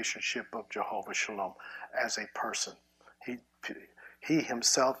the relationship of Jehovah Shalom as a person. He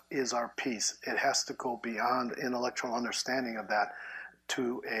himself is our peace. It has to go beyond intellectual understanding of that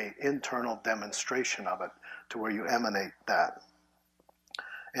to an internal demonstration of it, to where you emanate that.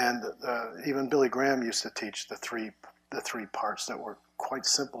 And even Billy Graham used to teach the three parts that were quite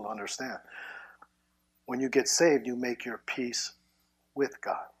simple to understand. When you get saved, you make your peace with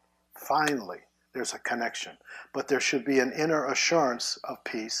God. Finally, there's a connection. But there should be an inner assurance of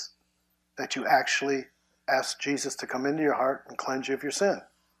peace that you actually ask Jesus to come into your heart and cleanse you of your sin.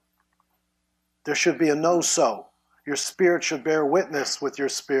 There should be a know-so. Your spirit should bear witness with your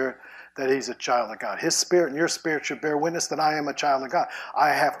spirit that he's a child of God. His spirit and your spirit should bear witness that I am a child of God. I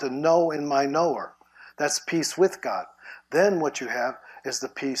have to know in my knower. That's peace with God. Then what you have is the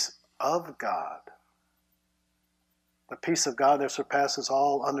peace of God. The peace of God that surpasses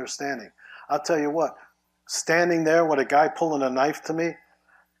all understanding. I'll tell you what, standing there with a guy pulling a knife to me,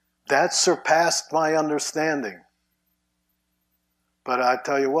 that surpassed my understanding. But I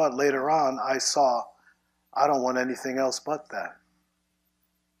tell you what, later on I saw I don't want anything else but that.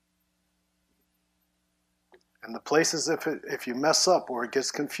 And the places, if you mess up or it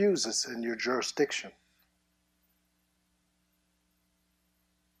gets confused, it's in your jurisdiction.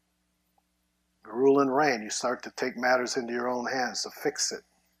 The rule and reign, you start to take matters into your own hands to fix it.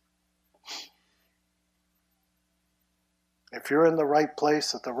 If you're in the right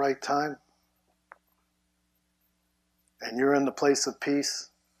place at the right time, and you're in the place of peace,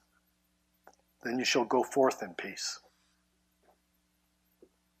 then you shall go forth in peace.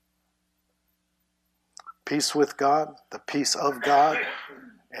 Peace with God, the peace of God,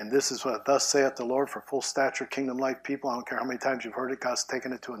 and this is what thus saith the Lord for full stature kingdom life people. I don't care how many times you've heard it, God's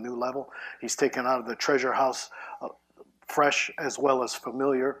taken it to a new level. He's taken out of the treasure house fresh as well as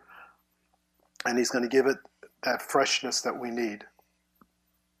familiar, and he's going to give it that freshness that we need.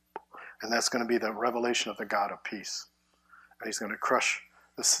 And that's going to be the revelation of the God of peace. And he's going to crush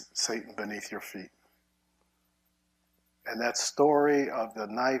Satan beneath your feet. And that story of the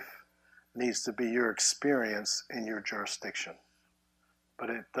knife needs to be your experience in your jurisdiction. But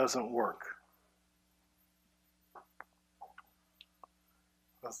it doesn't work.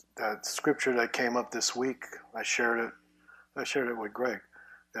 That scripture that came up this week, I shared it with Greg,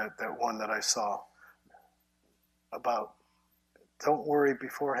 that one that I saw about, don't worry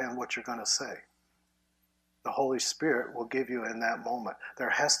beforehand what you're going to say. The Holy Spirit will give you in that moment. There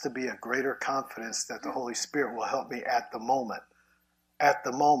has to be a greater confidence that the Holy Spirit will help me at the moment. At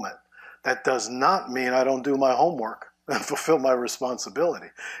the moment. That does not mean I don't do my homework and fulfill my responsibility.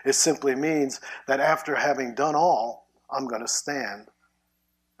 It simply means that after having done all, I'm going to stand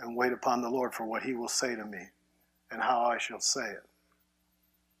and wait upon the Lord for what he will say to me and how I shall say it.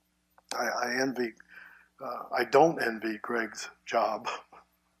 I don't envy Greg's job.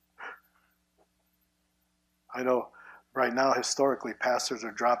 I know right now, historically, pastors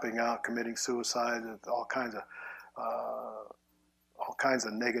are dropping out, committing suicide, and all kinds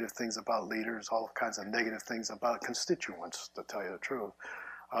of negative things about leaders, all kinds of negative things about constituents, to tell you the truth.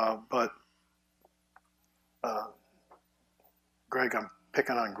 But Greg, I'm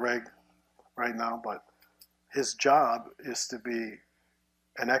picking on Greg right now, but his job is to be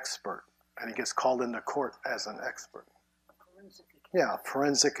an expert, and he gets called into court as an expert.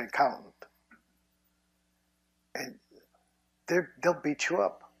 Forensic accountant. And they'll beat you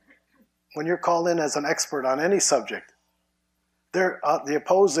up. When you're called in as an expert on any subject, the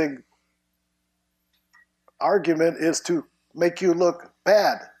opposing argument is to make you look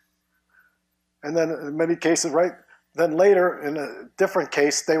bad. And then in many cases, right, then later in a different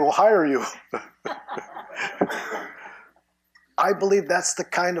case, they will hire you. I believe that's the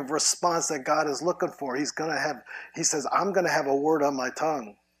kind of response that God is looking for. He says, I'm going to have a word on my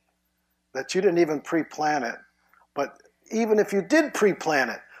tongue that you didn't even pre-plan it. But even if you did pre-plan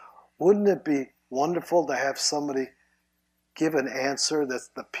it, wouldn't it be wonderful to have somebody give an answer that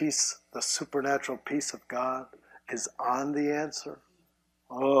the supernatural peace of God is on the answer?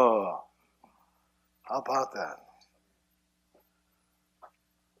 Oh, how about that?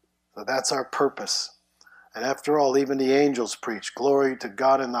 So that's our purpose. And after all, even the angels preach, glory to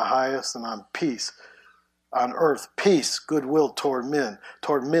God in the highest, and on peace, on earth, peace, goodwill toward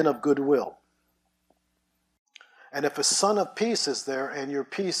men of goodwill. And if a son of peace is there, and your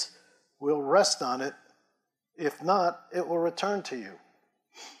peace will rest on it, if not, it will return to you.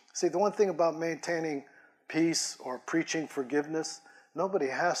 See, the one thing about maintaining peace or preaching forgiveness, nobody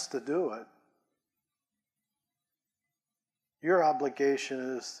has to do it. Your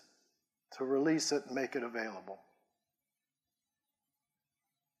obligation is to release it and make it available.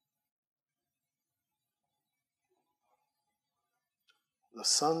 The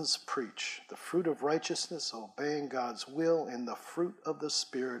sons preach. The fruit of righteousness, obeying God's will in the fruit of the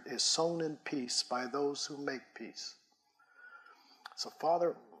Spirit, is sown in peace by those who make peace. So,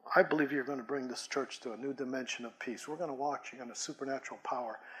 Father, I believe you're going to bring this church to a new dimension of peace. We're going to walk in a supernatural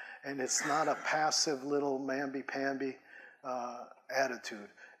power. And it's not a passive little mamby-pamby attitude.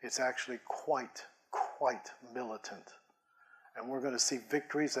 It's actually quite militant. And we're going to see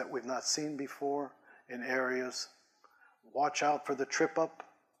victories that we've not seen before in areas. Watch out for the trip up.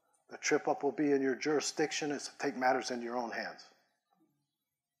 The trip up will be in your jurisdiction. It's to take matters into your own hands.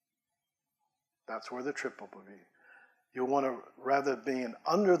 That's where the trip up will be. You want to, rather than being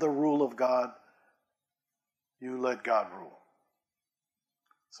under the rule of God, you let God rule.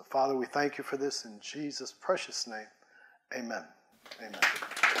 So, Father, we thank you for this in Jesus' precious name. Amen. Amen.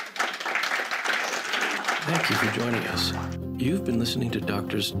 Thank you for joining us. You've been listening to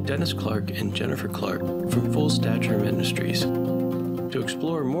Doctors Dennis Clark and Jennifer Clark from Full Stature Ministries. To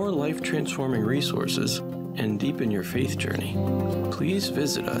explore more life-transforming resources, and deepen your faith journey, please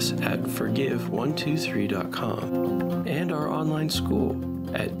visit us at forgive123.com and our online school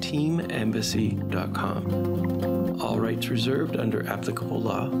at teamembassy.com. All rights reserved under applicable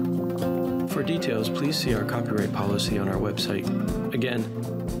law. For details, please see our copyright policy on our website. Again,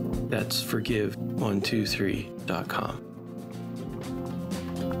 that's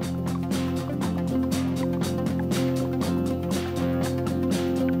forgive123.com.